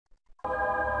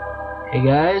Hey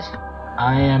guys,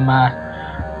 I am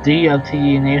D of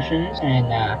TDDNations, and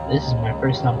this is my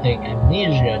first time playing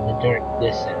Amnesia in the dirt.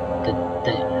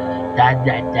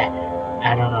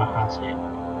 I don't know how to say it.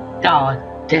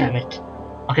 Oh, damn it.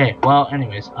 Okay, well,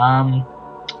 anyways,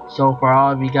 so for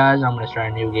all of you guys, I'm gonna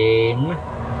start a new game.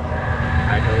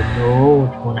 I don't know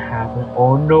what's gonna happen.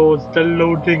 Oh no, it's the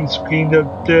loading screen of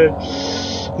death.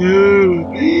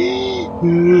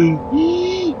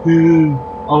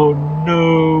 Oh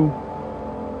no.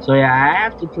 So yeah, I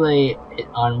have to play it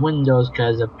on Windows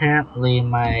because apparently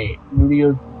my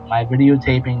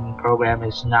videotaping program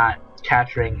is not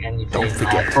capturing anything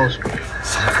on full screen.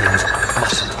 Some things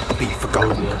mustn't be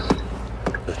forgotten.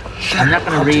 I'm not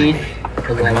gonna read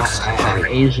because I'm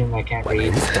Asian. I can't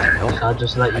read. So I'll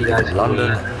just let you guys read.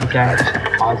 You guys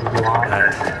pause if you want.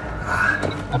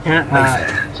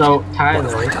 Apparently, so Tyler,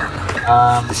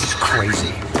 This is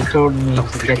crazy. he told me to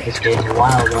get this game a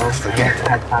while ago. I haven't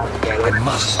had time to get it. I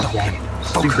must stop him.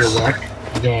 Stupid work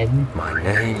again. My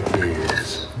name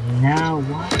is... Now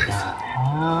what the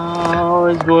hell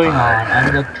is going on?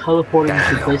 I'm like teleporting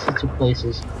to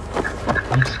places.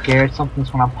 I'm scared something's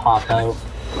gonna pop out.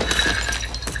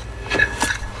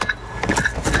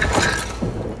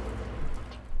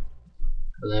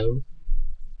 Hello?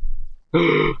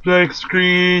 Black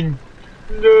screen!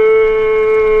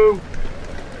 No!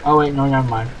 Oh wait, no, never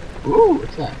mind. Ooh,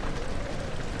 what's that?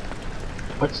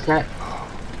 What's that?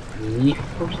 Leaf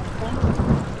or something?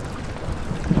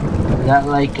 Is that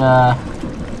like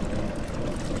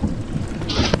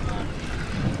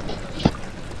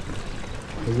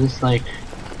is this like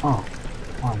oh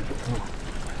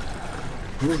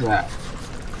what is that?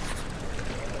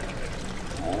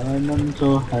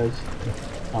 Elemental has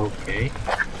okay.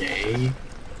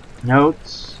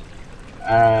 Notes,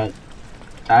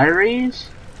 diaries,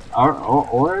 or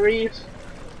orreries.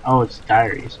 Oh, it's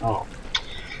diaries. Oh,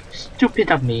 stupid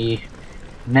of me.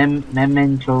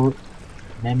 Memento.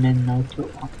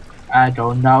 I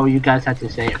don't know. You guys have to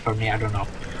say it for me. I don't know.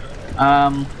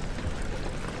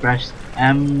 Press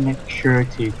M. Make sure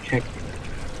to check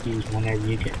these whenever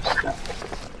you get stuck.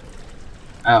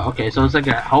 Oh, okay. So it's like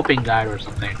a helping guide or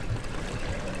something.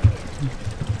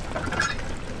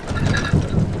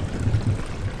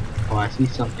 Oh, I see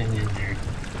something in there.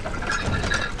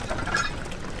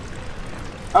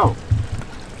 Oh.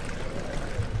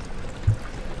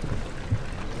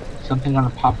 Something gonna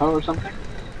pop out or something?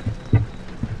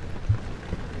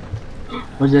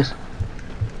 What's this?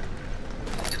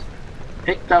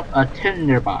 Picked up a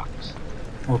tinder box.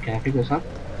 Oh, can I pick this up?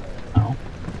 No.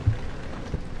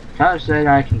 Tyler said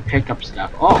I can pick up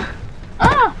stuff. Oh!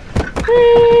 Ah!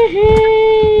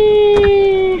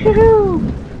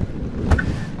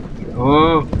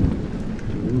 Oh!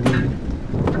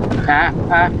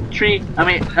 Tree! I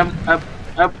mean, up.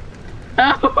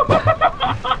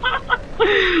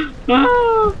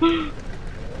 Oh!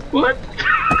 What?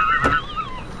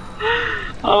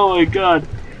 Oh my god.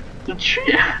 The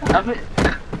tree. I mean,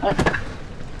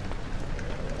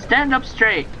 stand up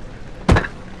straight.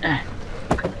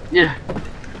 Yeah.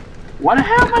 Why the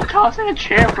hell am I tossing a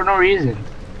chair for no reason?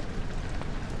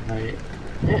 Right.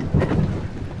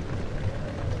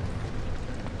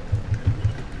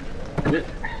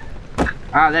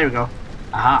 Ah, there we go.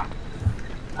 Aha.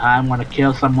 I'm gonna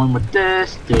kill someone with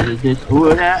this.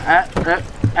 Ooh,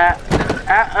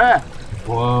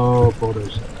 whoa,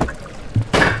 boulders.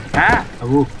 Ah,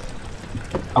 awoo.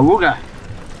 Awooga.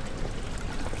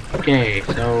 Okay,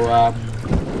 so,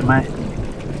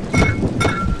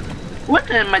 what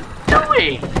am I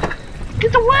doing?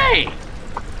 Get away!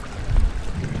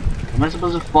 Am I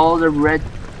supposed to follow the red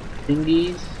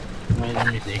thingies? Wait, let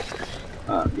me see.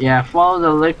 Yeah, follow the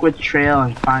liquid trail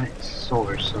and find its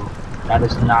source. So that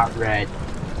is not red.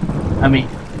 I mean,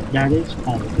 that is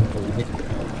kind of the liquid.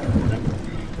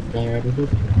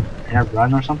 Can I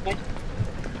run or something?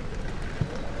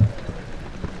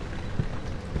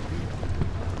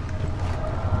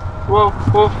 Whoa!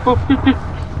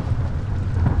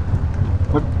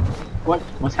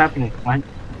 What's happening? What?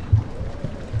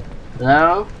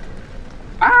 Hello?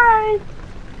 Hi!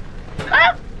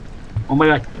 Ah! Oh my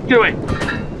god, get away!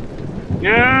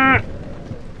 Yeah!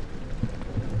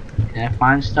 Can I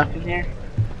find stuff in here?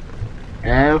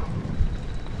 Hello?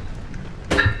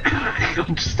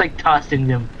 I'm just like tossing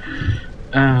them.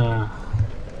 Oh,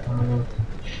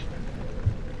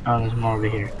 there's more over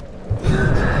here.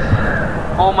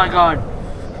 Oh my god!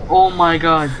 Oh my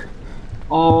god!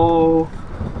 Oh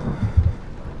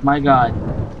my god!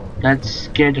 That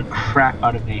scared the crap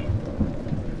out of me.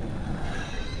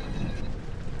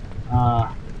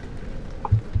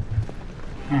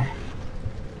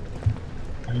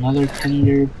 Another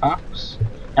tinder box.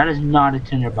 That is not a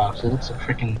tinderbox. It looks a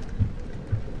freaking.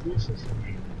 This is.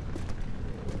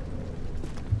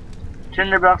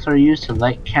 Tinderbox are used to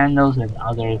light candles and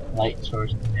other light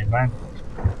sources in the environment.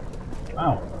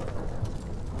 Oh.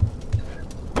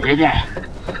 Yeah.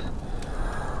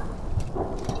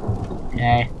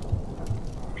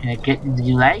 Can I get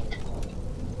the light?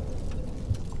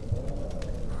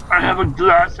 I have a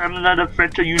glass. I'm not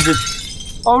afraid to use it.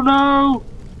 Oh no!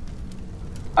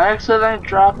 I accidentally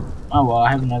dropped. Oh well, I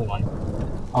have another one.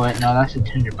 Oh wait, no, that's a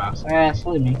tinderbox. Ah,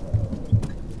 silly me.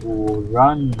 Ooh,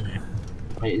 run.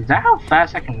 Wait, is that how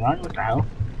fast I can run? What the hell?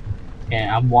 Okay,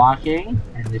 I'm walking,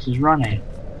 and this is running.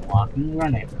 Walking,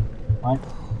 running. What?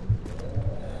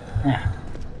 Yeah.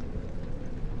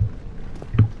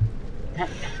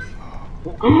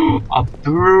 A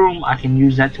broom! I can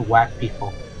use that to whack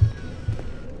people.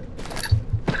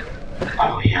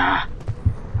 Oh yeah.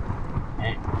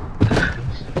 Okay.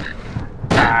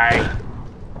 Die.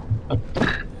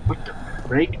 What the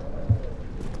freak?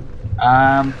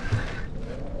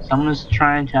 Someone's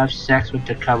trying to have sex with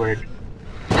the cupboard.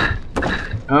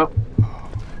 Oh.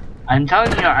 I'm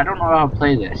telling you, I don't know how to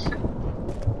play this.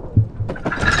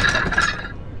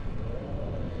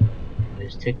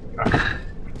 Let's take the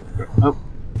oh.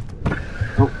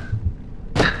 Oh.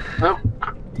 Oh.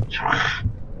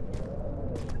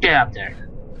 Get up there.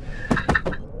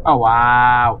 Oh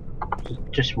wow.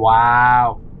 Just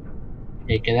wow.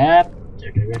 Take it up.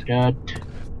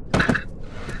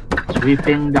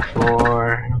 Sweeping the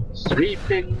floor.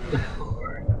 Sweeping the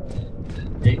floor.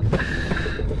 Hey.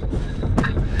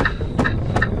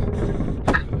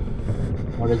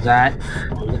 What is that?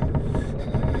 What is it?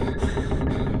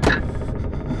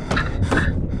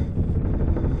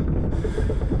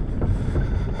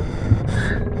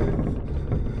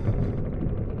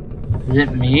 Is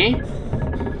it me?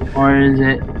 Or is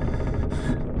it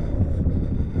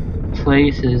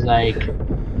places like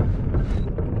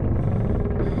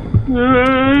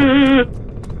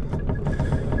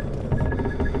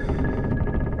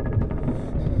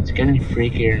it's getting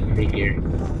freakier and freakier.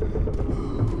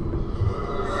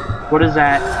 What is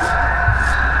that?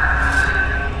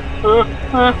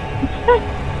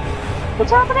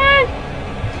 What's happening?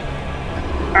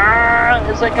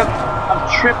 It's like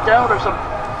I'm tripped out or something.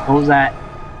 What was that?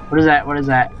 What is that? What is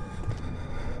that?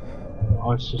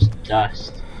 Oh, it's just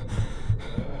dust.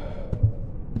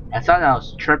 I thought I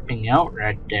was tripping out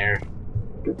right there.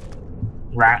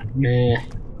 Right there.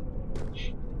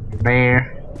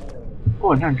 There.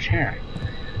 Oh, another chair.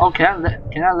 Oh, can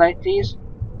I light these?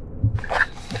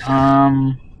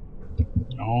 No.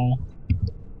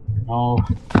 No.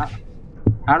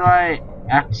 How do I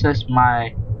access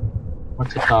my,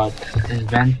 what's it called?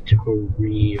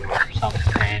 Inventory or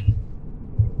something?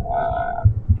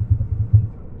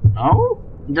 No?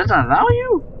 It doesn't allow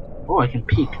you? Oh, I can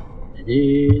peek.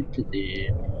 Do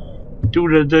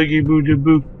the doggy boo the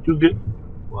boo do the.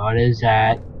 What is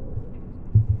that?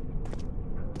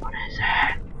 What is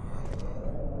that?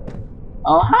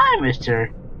 Oh hi, Mr.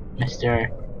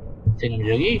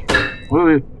 Thingamajiggy.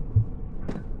 Woo.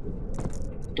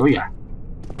 Oh yeah.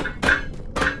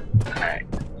 Alright,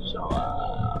 so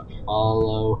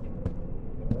follow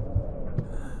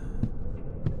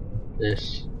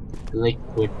this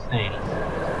liquid thing.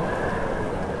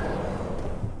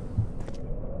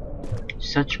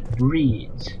 Such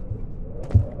breeds.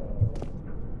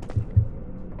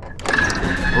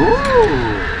 Ooh!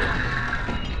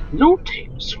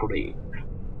 Looting screen.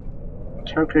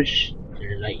 Turkish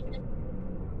delight.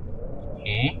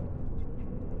 Okay.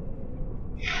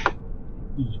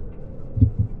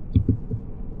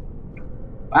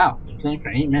 Wow, been playing for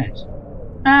 8 minutes.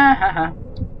 Ah ha ha.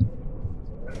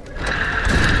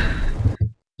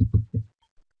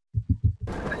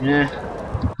 Yeah.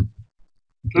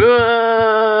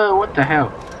 What the hell?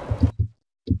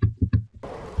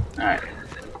 Alright.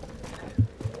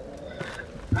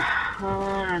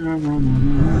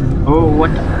 Oh,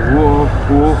 what the?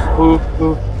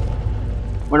 Whoa.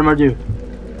 What am I do?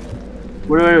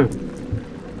 What do I do?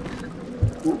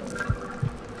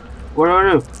 What do I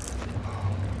do?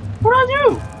 What do I do?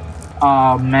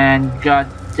 Oh man, god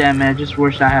damn it, I just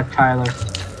wish I had Tyler.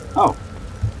 Oh.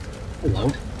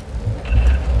 Hello.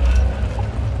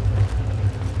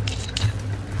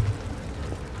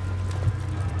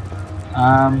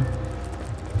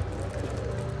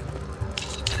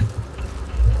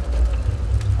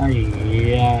 Oh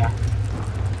yeah.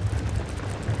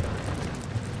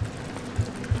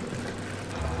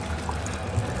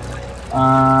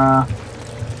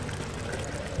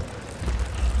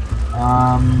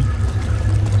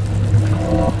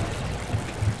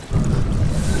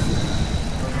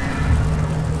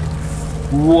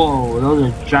 Whoa, those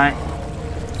are giant.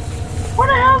 Where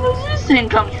the hell does this thing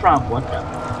come from? What the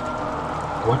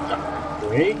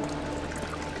frig?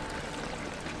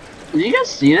 Did you guys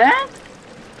see that?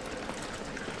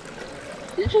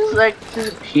 It just like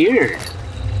disappeared.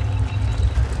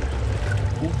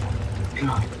 Oh my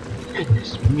god.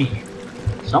 Goodness me.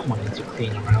 Someone needs to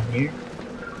clean around here.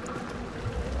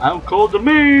 I'll call the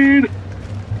maid!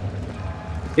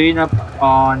 Clean up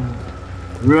on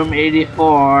room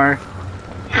 84.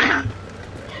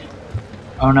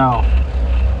 Oh no.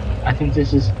 I think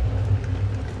this is...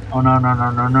 Oh no.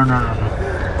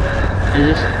 Is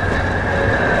this...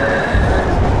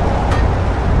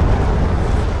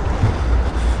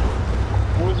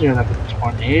 What was there, like a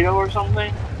tornado or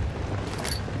something?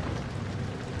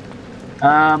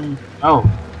 Oh.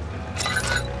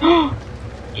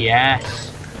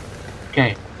 Yes.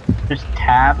 Okay. Just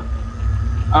tab.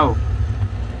 Oh.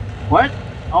 What?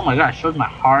 Oh my gosh, shows my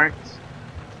heart.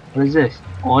 What is this?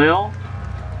 Oil?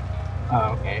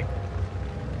 Oh, okay.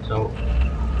 So,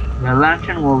 the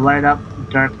lantern will light up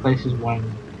dark places when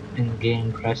in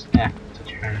game. Press F to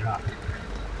turn it on.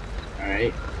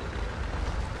 Alright.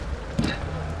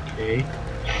 Okay.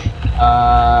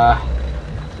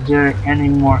 Is there any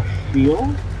more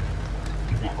fuel?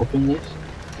 Can I open this?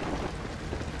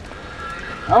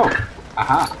 Oh!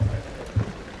 Aha!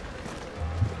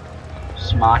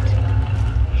 Smart.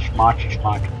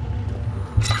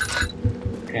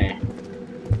 Okay.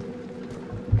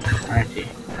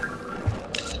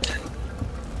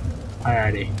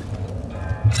 Alrighty.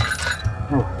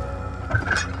 Oh.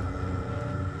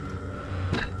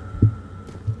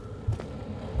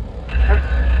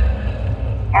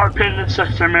 Open the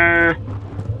sesame!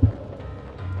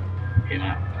 Okay,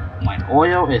 now, my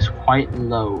oil is quite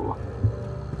low.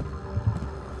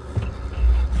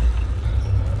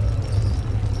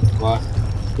 What?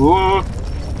 Ooh!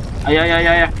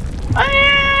 Yeah.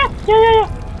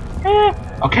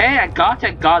 Okay, I got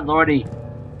it, God Lordy.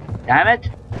 Damn it.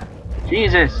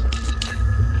 Jesus.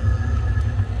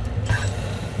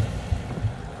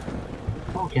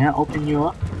 Oh, can I open you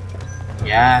up?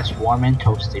 Yes, warm and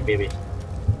toasty, baby.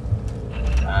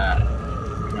 Can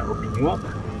I open you up?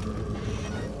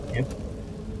 Yep.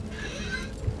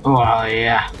 Oh,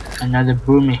 yeah. Another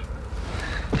boomy.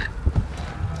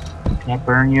 Can I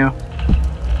burn you?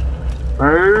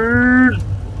 Burn!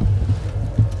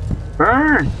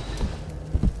 Burn!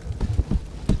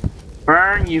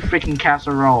 Burn, you freaking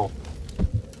casserole.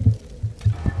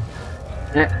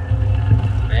 Let's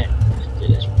do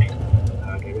this for me.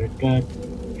 Good.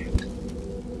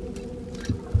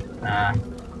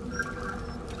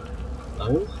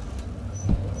 Close?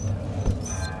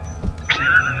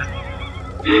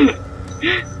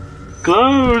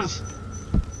 Close!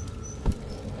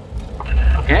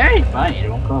 Okay, fine, it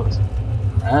won't close.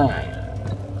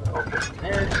 Open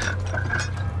this.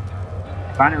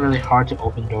 I find it really hard to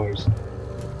open doors.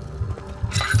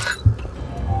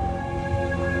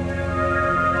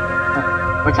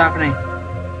 What's happening?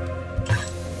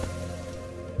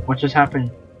 What just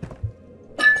happened?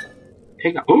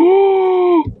 Pick up.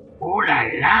 Ooh! Oh la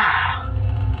la!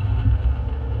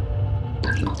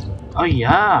 Oh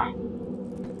yeah!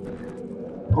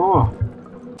 Oh.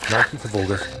 19th of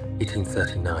August,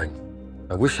 1839.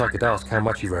 I wish I could ask how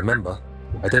much you remember.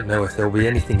 I don't know if there will be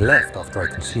anything left after I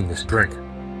consume this drink.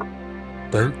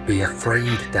 Don't be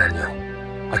afraid, Daniel.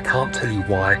 I can't tell you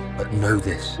why, but know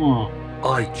this.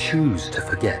 I choose to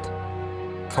forget.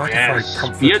 Try to find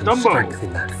comfort and strength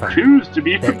in that fact. Choose to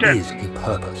be forget. There is a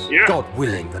purpose. Yeah. God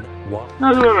willing that what?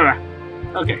 No.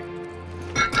 Okay.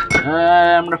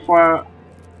 I'm gonna throw.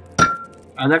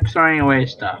 I like throwing away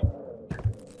stuff.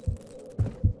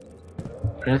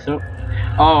 Okay, so.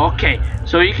 Oh, okay.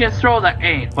 So you can throw the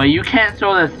ink, but you can't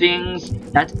throw the things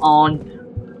that's on.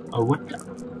 Oh, what the?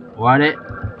 What it?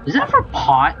 Is that for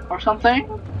pot or something?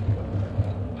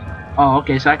 Oh,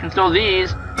 okay. So I can throw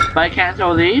these, but I can't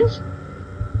throw these.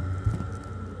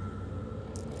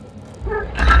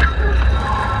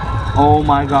 Oh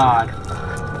my god.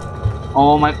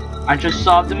 Oh my. I just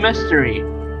solved the mystery.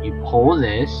 You pull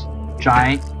this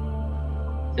giant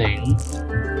thing.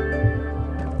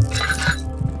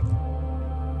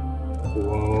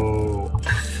 Whoa.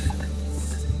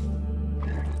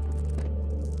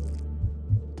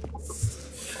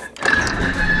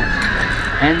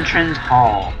 Entrance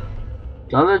hall.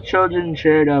 The other children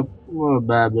shared up. Blah,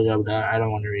 blah, blah, blah. I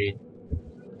don't want to read.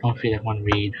 Don't feel like I want to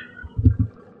read.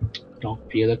 Don't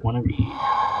feel like I want to read.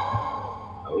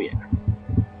 Oh yeah.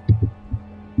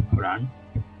 Hold on.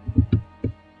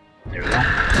 There we go.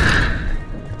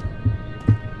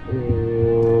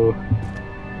 Ooh.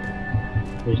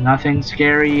 There's nothing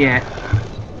scary yet.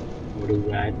 Hold do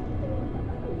that.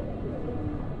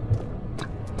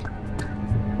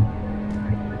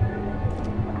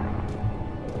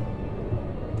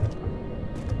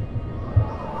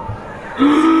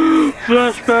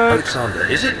 Flashback! Alexander,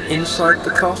 is it inside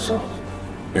the castle?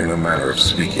 In a manner of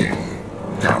speaking.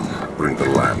 Come, bring the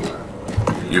lamp.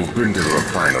 You've been to the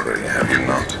refinery, have you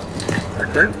not?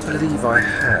 I don't believe I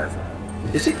have.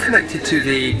 Is it connected to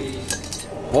the...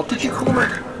 what did you call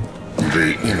it?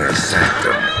 The inner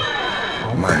sanctum.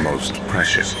 My most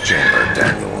precious chamber,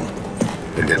 Daniel.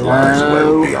 And it lies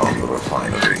well beyond the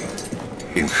refinery.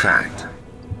 In fact,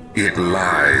 it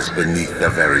lies beneath the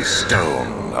very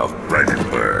stone of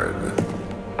Brandenburg.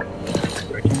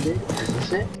 Brandenburg? Is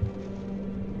this it?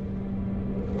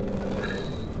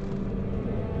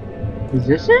 Is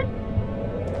this it?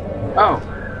 Oh.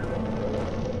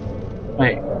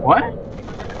 Wait, what?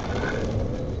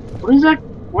 What is that?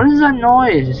 What is that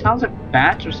noise? It sounds like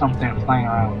bats or something are flying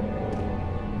around.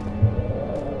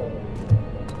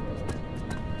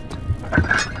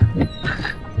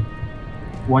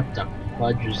 What the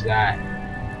fudge is that?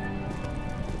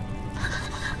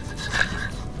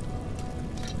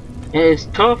 It is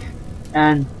tough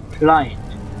and pliant.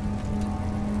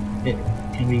 It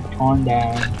can be torn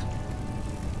down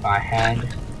by hand.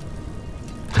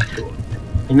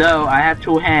 Hello, I have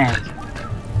two hands.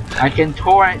 I can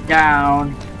tore it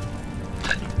down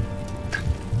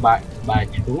by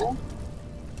tool?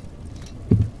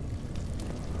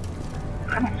 What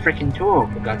kind of freaking tool,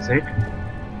 for God's sake?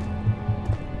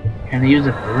 Can I use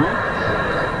a broom?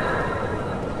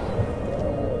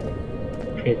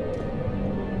 Okay.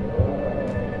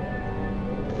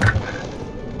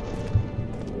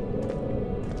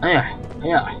 Oh yeah,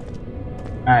 yeah.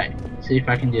 Alright, see if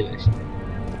I can do this.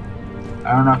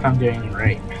 I don't know if I'm doing it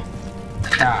right.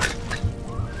 Ah.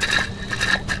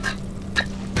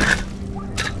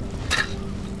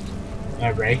 Am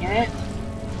I breaking it?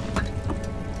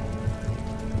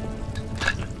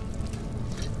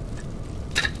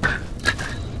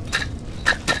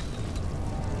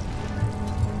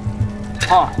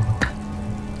 Oh.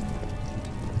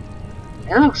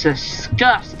 It looks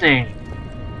disgusting.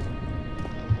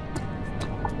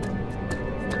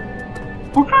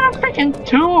 What kind of freaking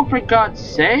tool, for God's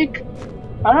sake?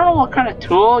 I don't know what kind of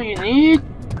tool you need.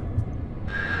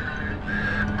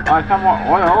 Oh, I found more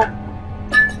oil.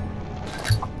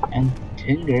 And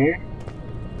tinder.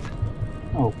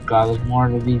 Oh god, there's more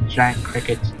of these giant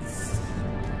crickets.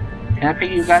 Can I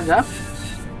pick you guys up?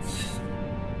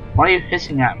 Why are you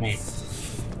hissing at me?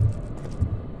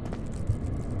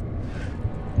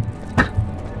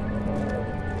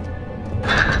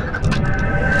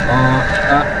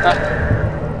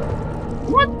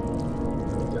 What?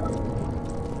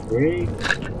 Great.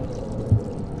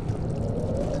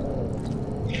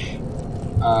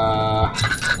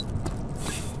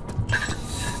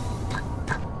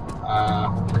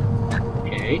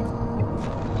 Okay.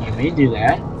 You may do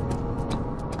that.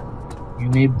 You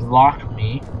may block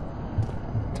me.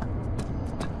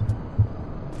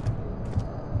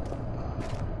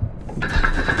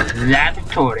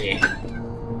 Laboratory.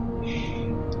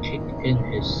 Kick in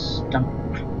his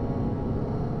stomach.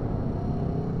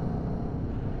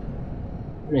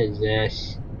 What is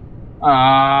this?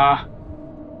 Oh,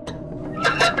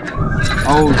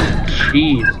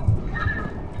 jeez.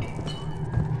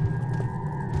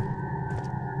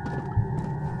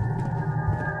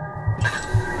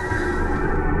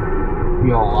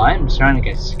 Yo, I'm starting to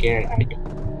get scared.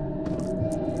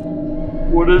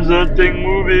 What is that thing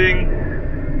moving?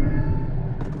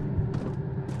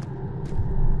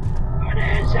 What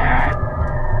is that?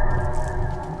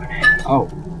 Oh.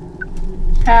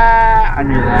 Ah, I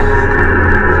knew that.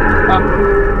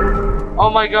 Oh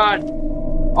my god.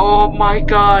 Oh my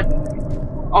god.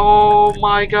 Oh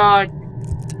my god.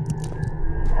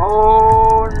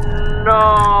 Oh no.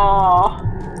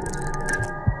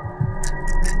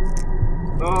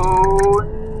 Oh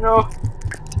no.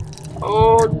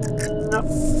 Oh no.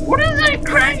 What is that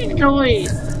cracking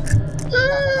noise?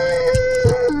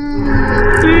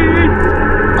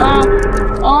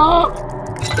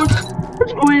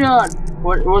 What's going on?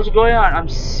 What's going on?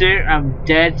 I'm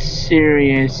dead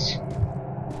serious.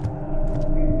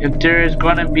 If there is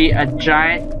gonna be a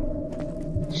giant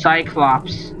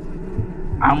cyclops,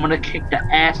 I'm gonna kick the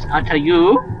ass out of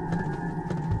you.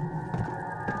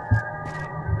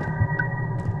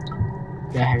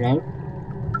 Yeah, hello?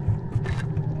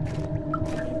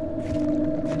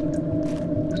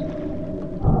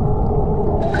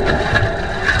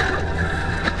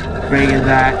 Bring it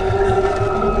back.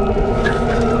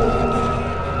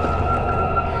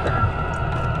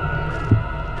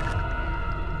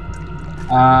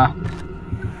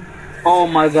 Oh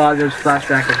my god, there's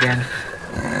flashback again.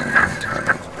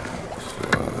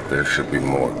 There should be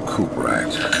more coop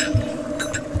rats.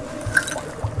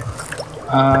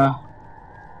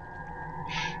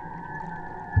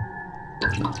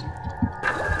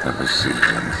 Let me see.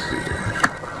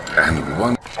 And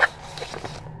one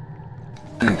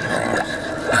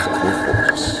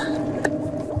aquaforce.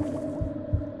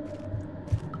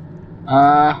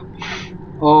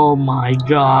 Oh my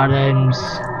god,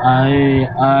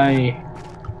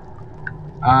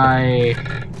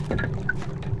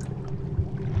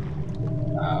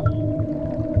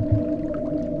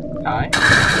 Hi.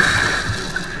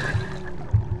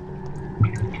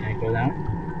 Can I go down?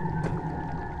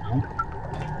 No.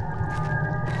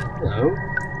 Hello?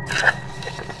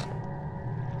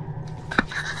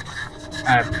 I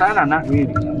plan on not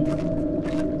reading them.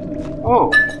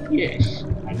 Oh, yes.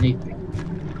 I need them.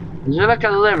 Is there like a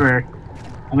lever?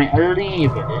 I mean, a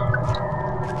lever.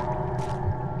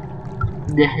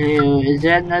 The hell? Is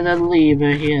there another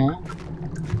lever here?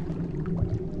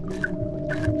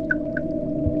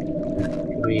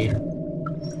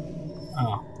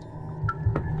 Oh.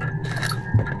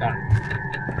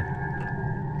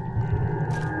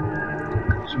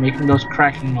 It's making those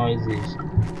cracking noises.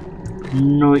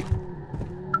 No.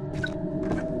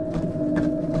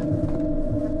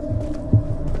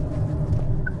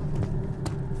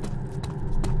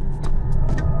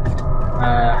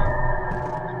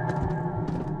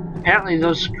 Apparently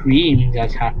those screams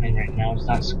that's happening right now is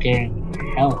not scaring the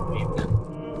hell out of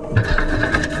me.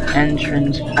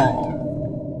 Entrance hall.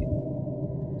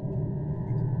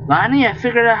 Lonnie, I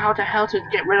figured out how the hell to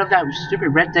get rid of that stupid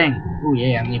red thing. Oh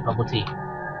yeah, I need bubble tea.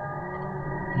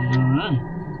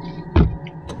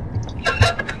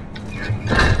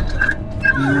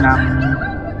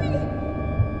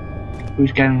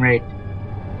 Who's getting raped?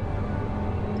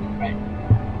 Right.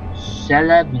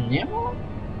 Celebrity?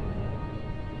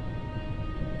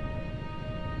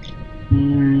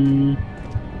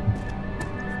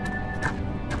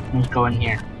 Let's go in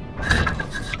here.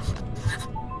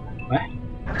 What?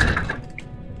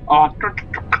 Oh,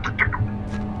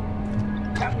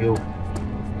 damn you.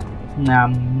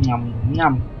 Nom nom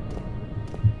nom.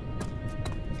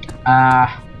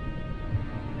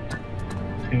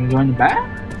 Can we go in the back?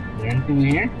 Is there anything in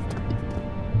here?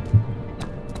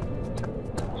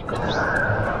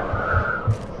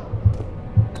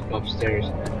 Let's go upstairs.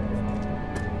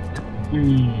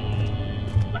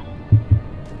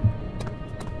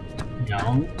 No.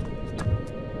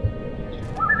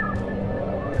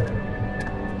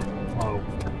 Oh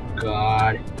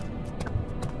god.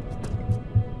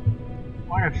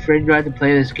 What a frig do I have to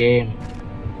play this game?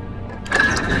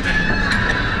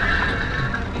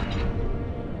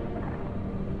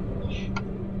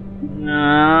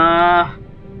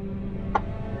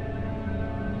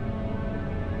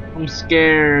 I'm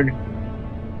scared.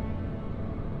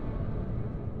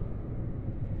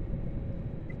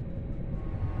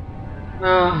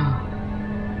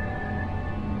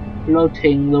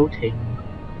 Loading.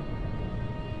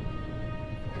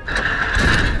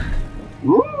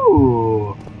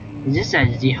 Ooh, is this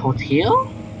at the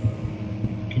hotel?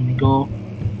 Can we go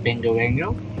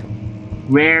bingo?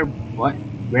 Rare what?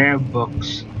 Rare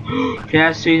books. Can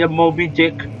I see the Moby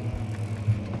Dick?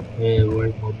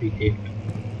 Where's Moby Dick?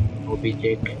 Moby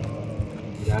Dick.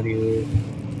 Love you.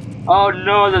 Oh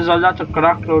no, there's a lot of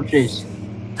cockroaches.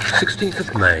 16th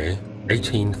of May,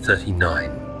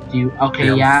 1839.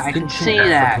 Okay, yeah, I can see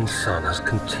that. The sun has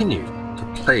continued to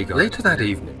plague us. Later that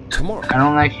evening, tomorrow. I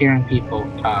don't like hearing people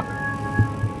talk.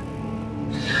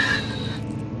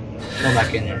 Go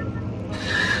back in there.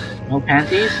 No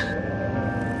panties?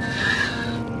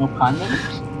 No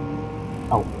condoms?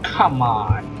 Oh, come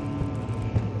on.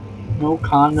 No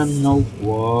condoms, no.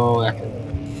 Whoa, that's a...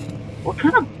 What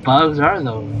kind of bugs are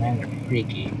those? Man, they're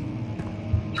freaky.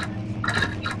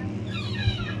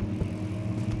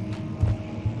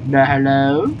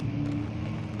 Hello?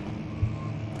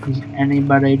 Is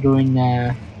anybody doing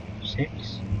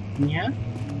sex in here?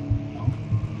 No.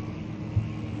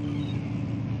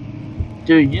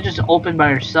 Dude, you just opened by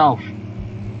yourself.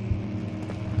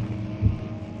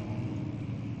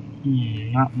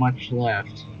 Not much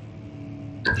left.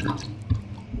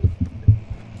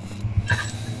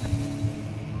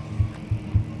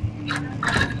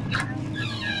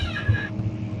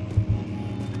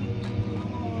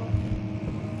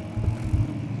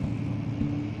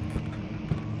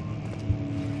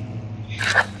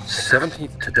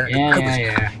 '17th today.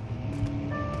 Yeah.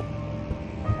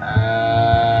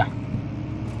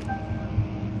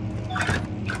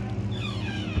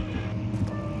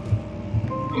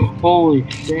 Holy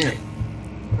shit.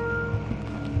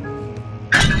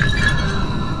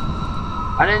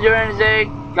 I didn't do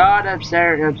anything. God, I'm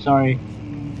sorry. I'm sorry.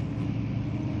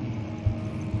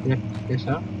 Did I pick this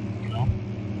up? No.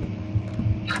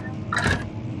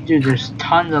 Dude, there's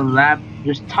tons of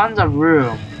there's tons of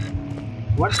room.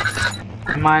 What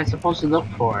am I supposed to look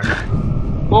for?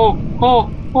 Oh, oh,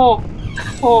 oh,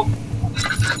 oh,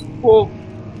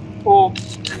 oh,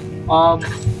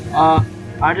 oh.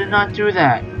 I did not do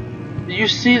that. Did you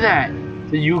see that?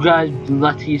 Did you guys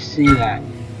bloody see that?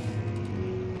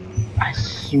 I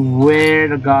swear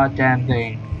to goddamn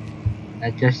thing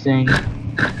that this thing.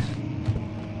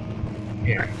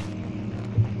 Here,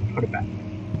 put it back.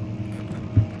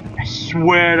 I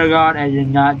swear to God, I did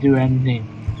not do anything.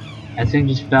 That thing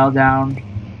just fell down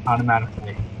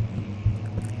automatically.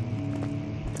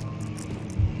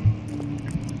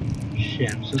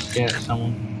 Shit, I'm so scared that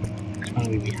someone's gonna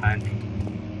be behind me.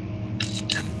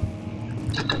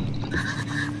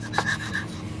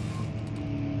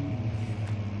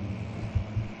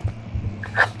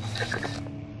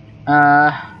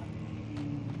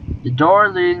 The door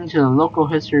leading to the local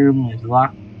history room is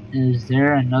locked. Is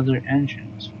there another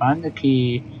entrance? Find the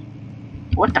key.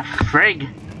 What the frig?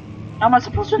 How am I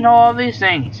supposed to know all these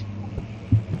things?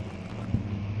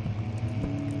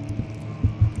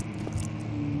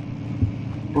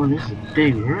 Oh, this is a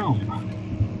big room.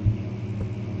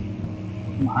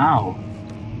 Wow.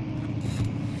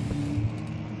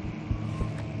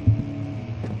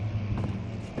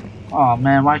 Oh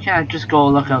man, why can't I just go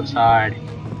look outside?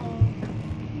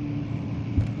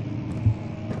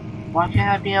 Why can't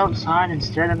I be outside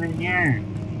instead of in here?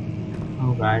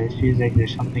 Oh god, it feels like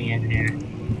there's something in here.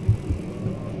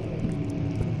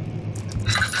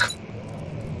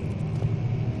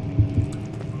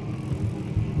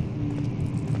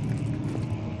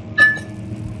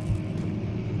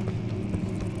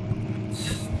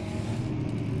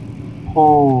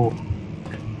 Oh.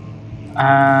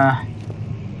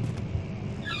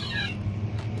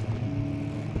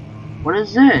 What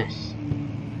is this?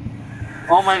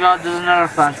 Oh my god, there's another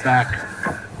flashback.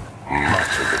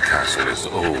 Much of the castle is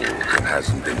old and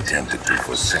hasn't been tended to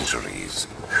for centuries.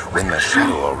 When the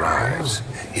shadow arrives,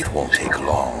 it won't take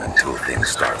long until things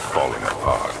start falling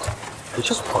apart. We're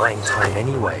just buying time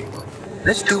anyway.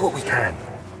 Let's do what we can.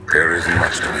 There isn't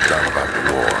much to be done about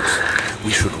the walls.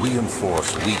 We should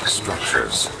reinforce weak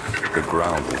structures. The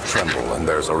ground will tremble and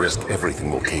there's a risk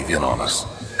everything will cave in on us,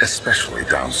 especially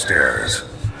downstairs.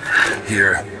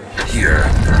 Here, and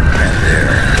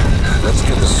there. Let's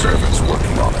get the servants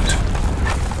working on it.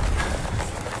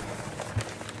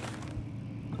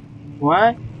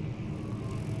 What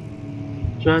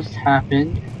just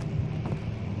happened?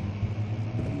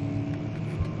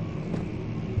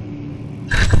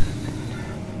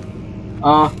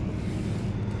 Oh.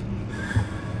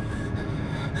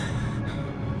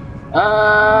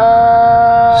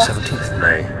 17th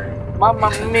May. Mamma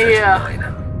mia!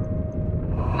 1839.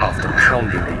 After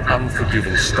pounding the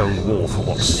unforgiving stone wall for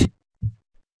what seemed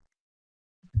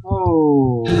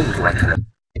Oh. like an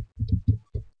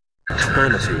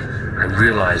eternity, I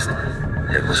realized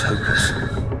it was hopeless.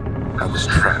 I was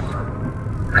trapped.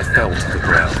 I fell to the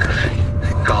ground,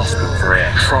 gasping for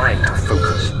air, trying to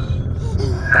focus.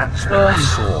 That's when I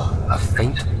saw a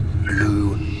faint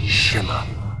blue shimmer.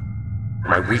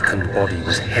 My weakened body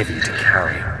was heavy to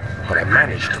carry, but I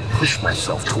managed to push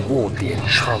myself toward the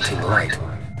enchanting light.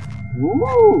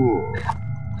 Ooh.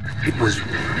 It was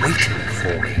waiting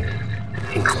for me.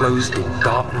 Enclosed in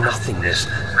dark nothingness,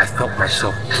 I felt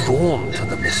myself drawn to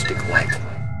the mystic light.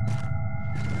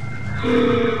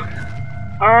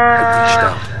 I reached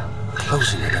out,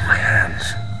 closing it in my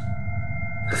hands.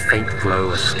 The faint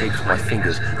glow escaped my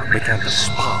fingers and began to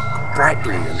spark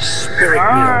brightly and spirit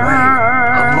me away,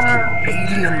 unlocking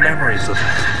alien memories of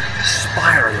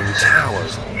spiraling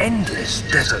towers, endless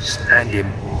deserts, and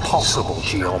impossible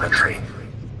geometry.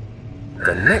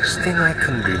 The next thing I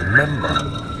can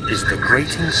remember is the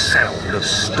grating sound of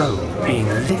stone being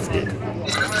lifted,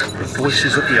 the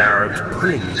voices of the Arabs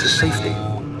pulling me to safety,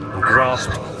 and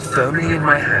grasped firmly in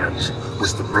my hands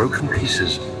was the broken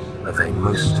pieces of a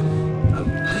most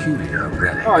peculiar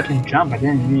relic. Oh, I can jump. I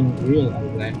didn't even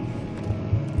realize that.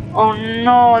 Oh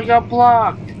no, I got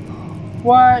blocked.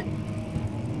 What?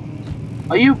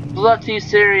 Are you bloody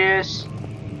serious?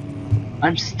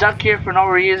 I'm stuck here for no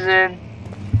reason.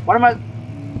 What am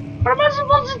I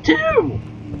supposed to do?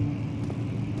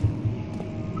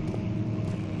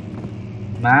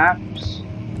 Maps?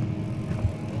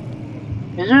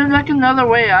 Is there like another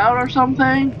way out or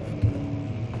something?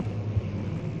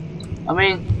 I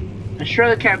mean, I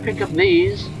surely can't pick up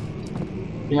these.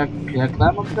 Can I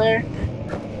climb up there?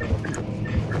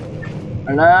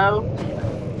 Hello?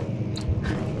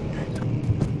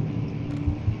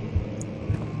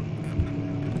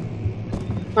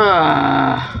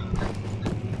 Ah.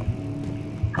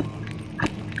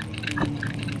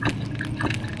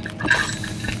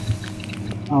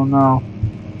 Oh no.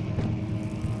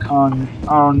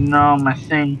 Oh no, my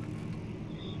thing.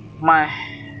 My.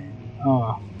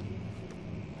 Oh.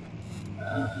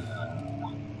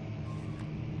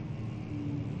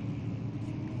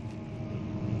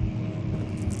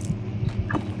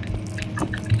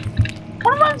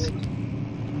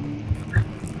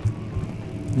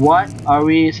 What are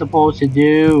we supposed to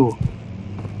do?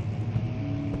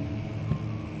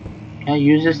 Can I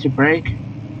use this to break?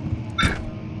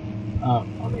 Oh,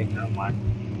 okay, never mind.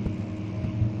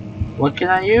 What can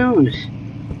I use?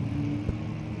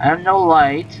 I have no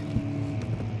light.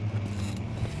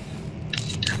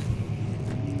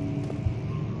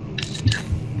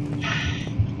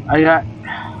 I got.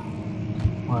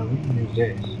 Well, we can use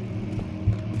this.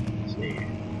 Let's see.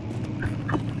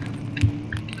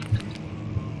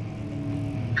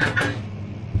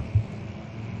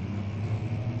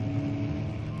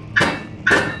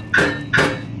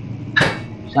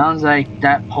 Sounds like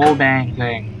that pole bang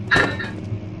thing.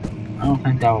 I don't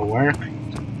think that will work.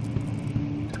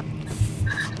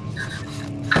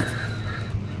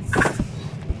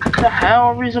 What the hell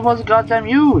are we supposed to goddamn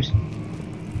use?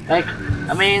 Like,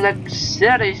 I mean, like,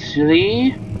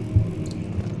 seriously?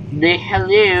 The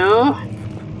hello?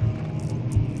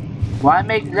 Why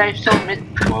make life so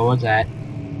what was that?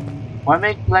 Why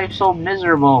make life so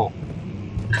miserable?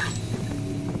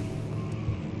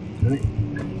 Really?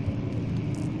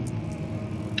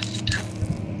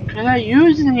 Can I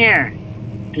use in here?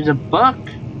 There's a book.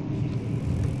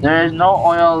 There is no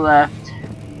oil left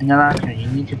in the lantern. You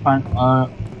need to find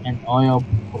an oil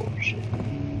potion.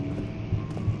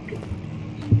 Okay.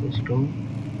 Let's go.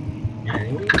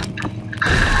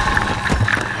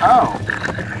 Oh.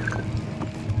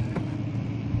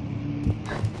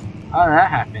 How did that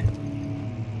happen?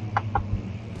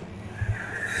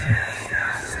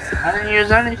 I didn't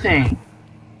use anything.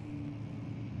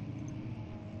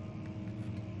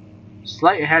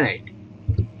 Slight headache.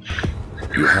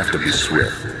 You have to be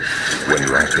swift when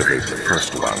you activate the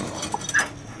first one.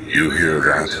 You hear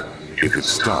that? If it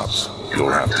stops,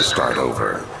 you'll have to start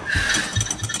over.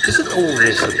 Isn't all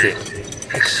this a bit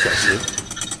excessive?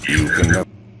 You can never...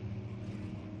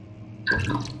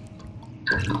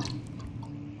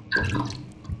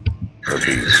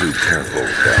 Be too careful,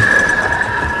 Daniel.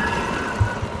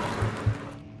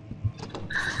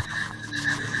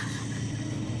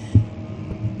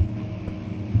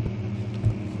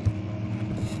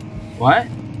 What?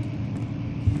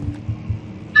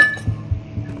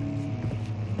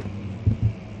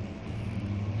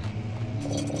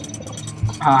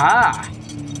 Aha!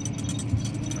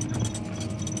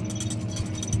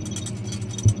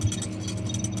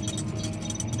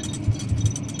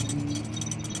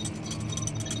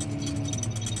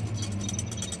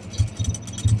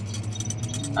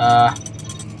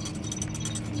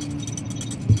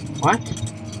 What?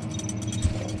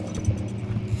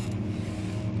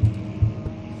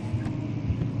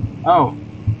 Oh.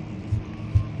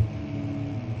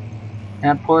 Can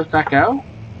I pull this back out?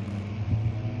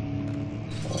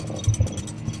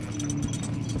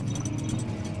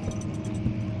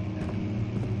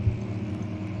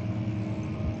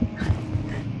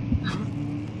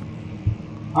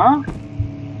 Huh?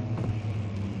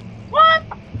 What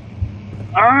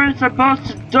are we supposed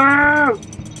to do?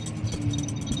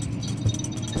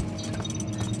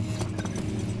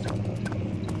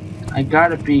 I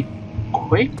gotta be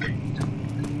quick.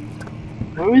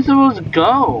 Where are we supposed to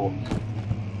go?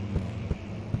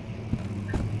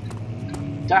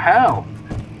 What the hell?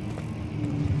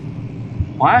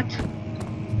 What?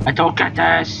 I don't get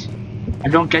this. I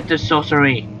don't get this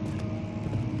sorcery.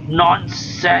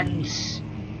 Nonsense.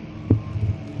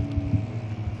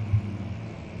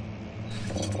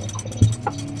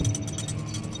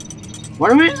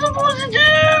 What are we supposed to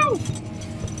do?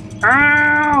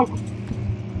 Ow!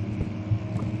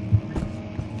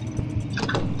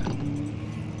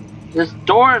 This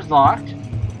door is locked.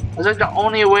 That's like the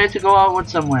only way to go outward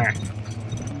somewhere.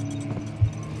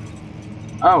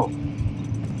 Oh.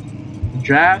 The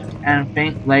draft and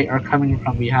faint light are coming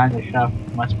from behind the shelf.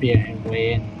 Must be a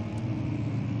way in.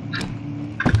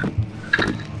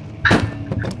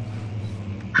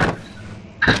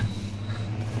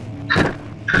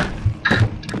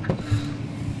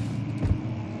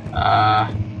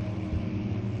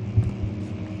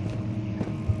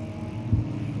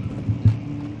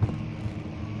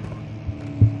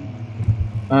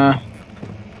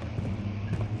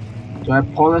 Do I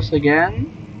pull this again?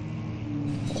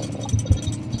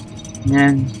 And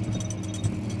then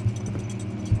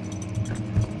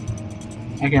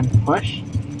I can push?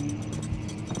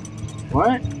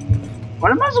 What?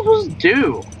 What am I supposed to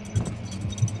do?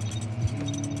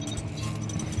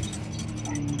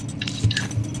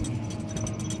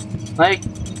 Like,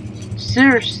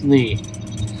 seriously.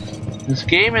 This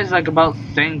game is like about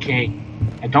thinking.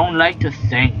 I don't like to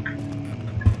think.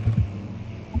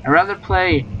 I'd rather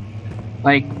play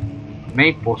like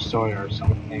Maple Story or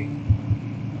something.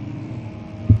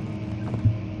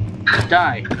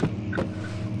 Die.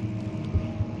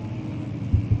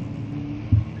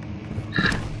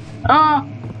 Ah!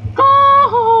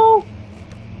 Oh!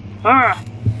 Ah!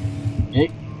 Hey.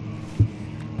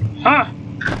 Ah!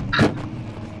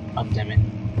 Oh, damn it.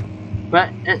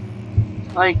 But it,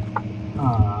 like,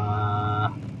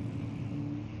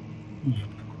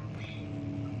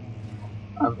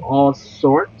 of all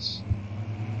sorts.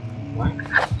 What?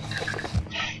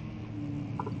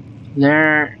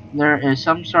 There is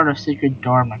some sort of secret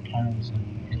door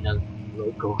mechanism in the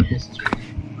local history.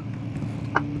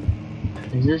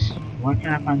 Is this? Where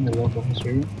can I find the local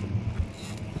history?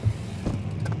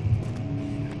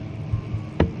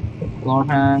 Floor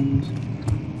plans,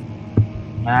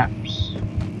 maps.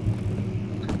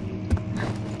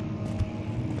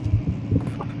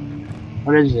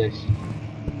 What is this?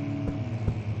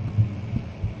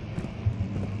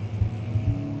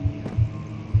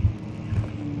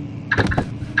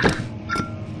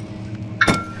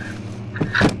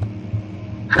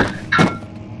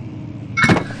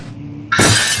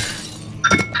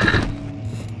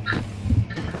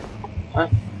 What?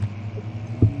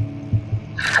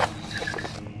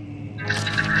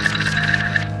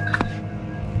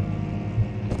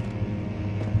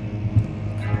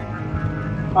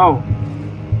 Oh.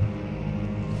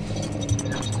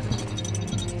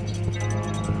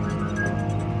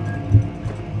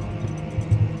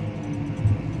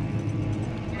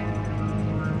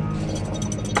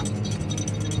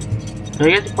 Do I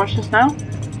get to push this now?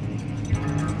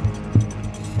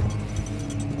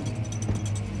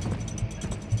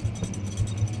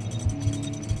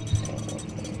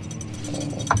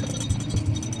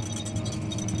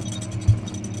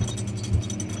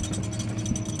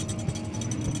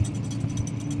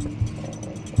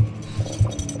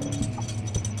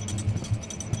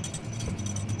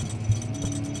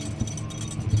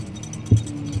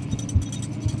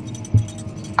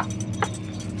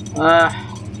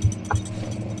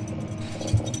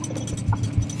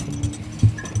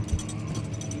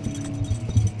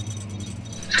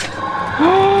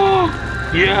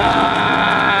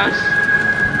 Yes!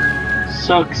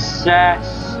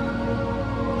 Success!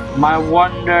 My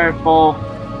wonderful...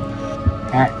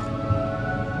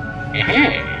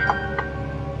 Hey!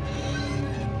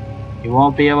 You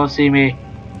won't be able to see me.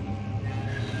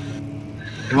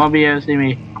 You won't be able to see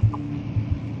me.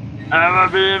 I will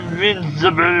be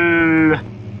invincible!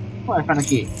 Oh, I found a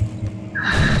key.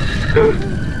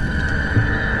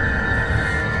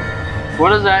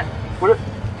 What is that? What?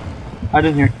 I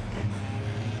didn't hear.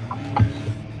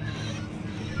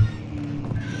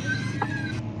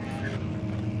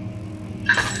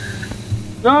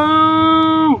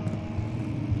 No!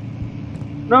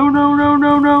 No, no, no,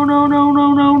 no, no, no, no, no,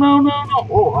 no, no, no, no.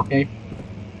 Oh, okay.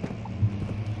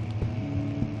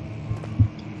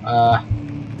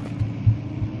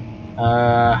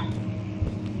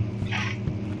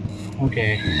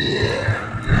 Okay.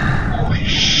 Holy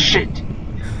shit!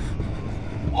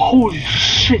 Holy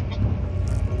shit!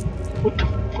 What the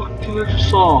fuck did I just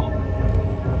saw?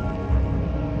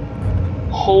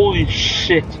 Holy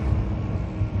shit!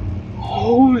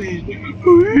 Holy!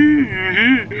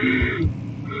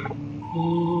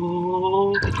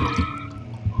 Oh,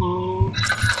 oh,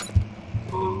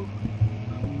 oh.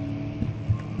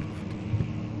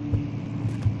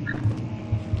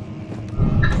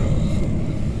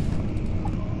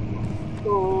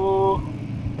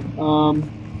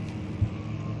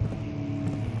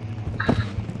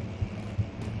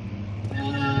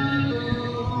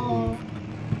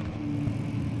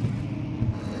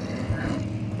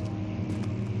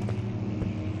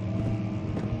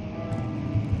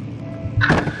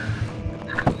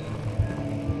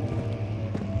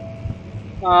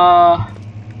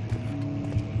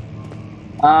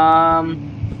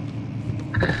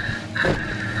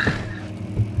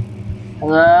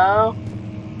 Hello?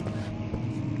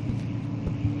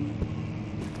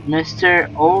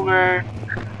 Mr. Ogre?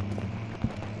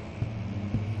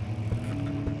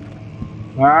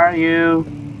 Where are you?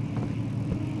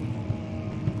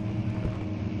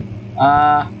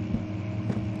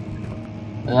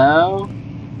 Hello?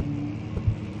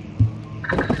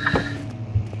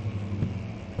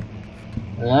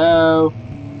 Hello?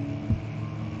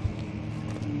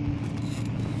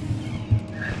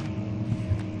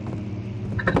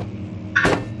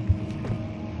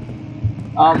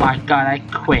 Oh my god, I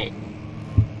quit.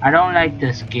 I don't like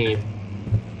this game.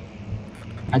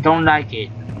 I don't like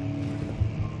it.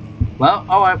 Well,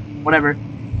 alright, whatever.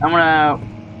 I'm gonna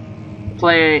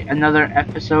play another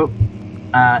episode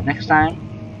next time.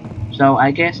 So I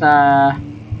guess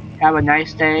have a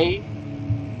nice day.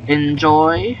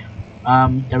 Enjoy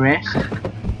the rest.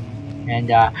 And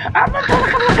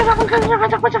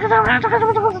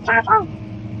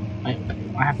wait,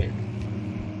 what happened?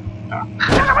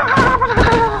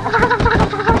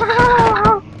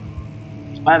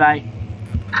 Bye bye.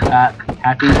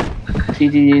 Happy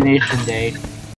TDD Nation Day.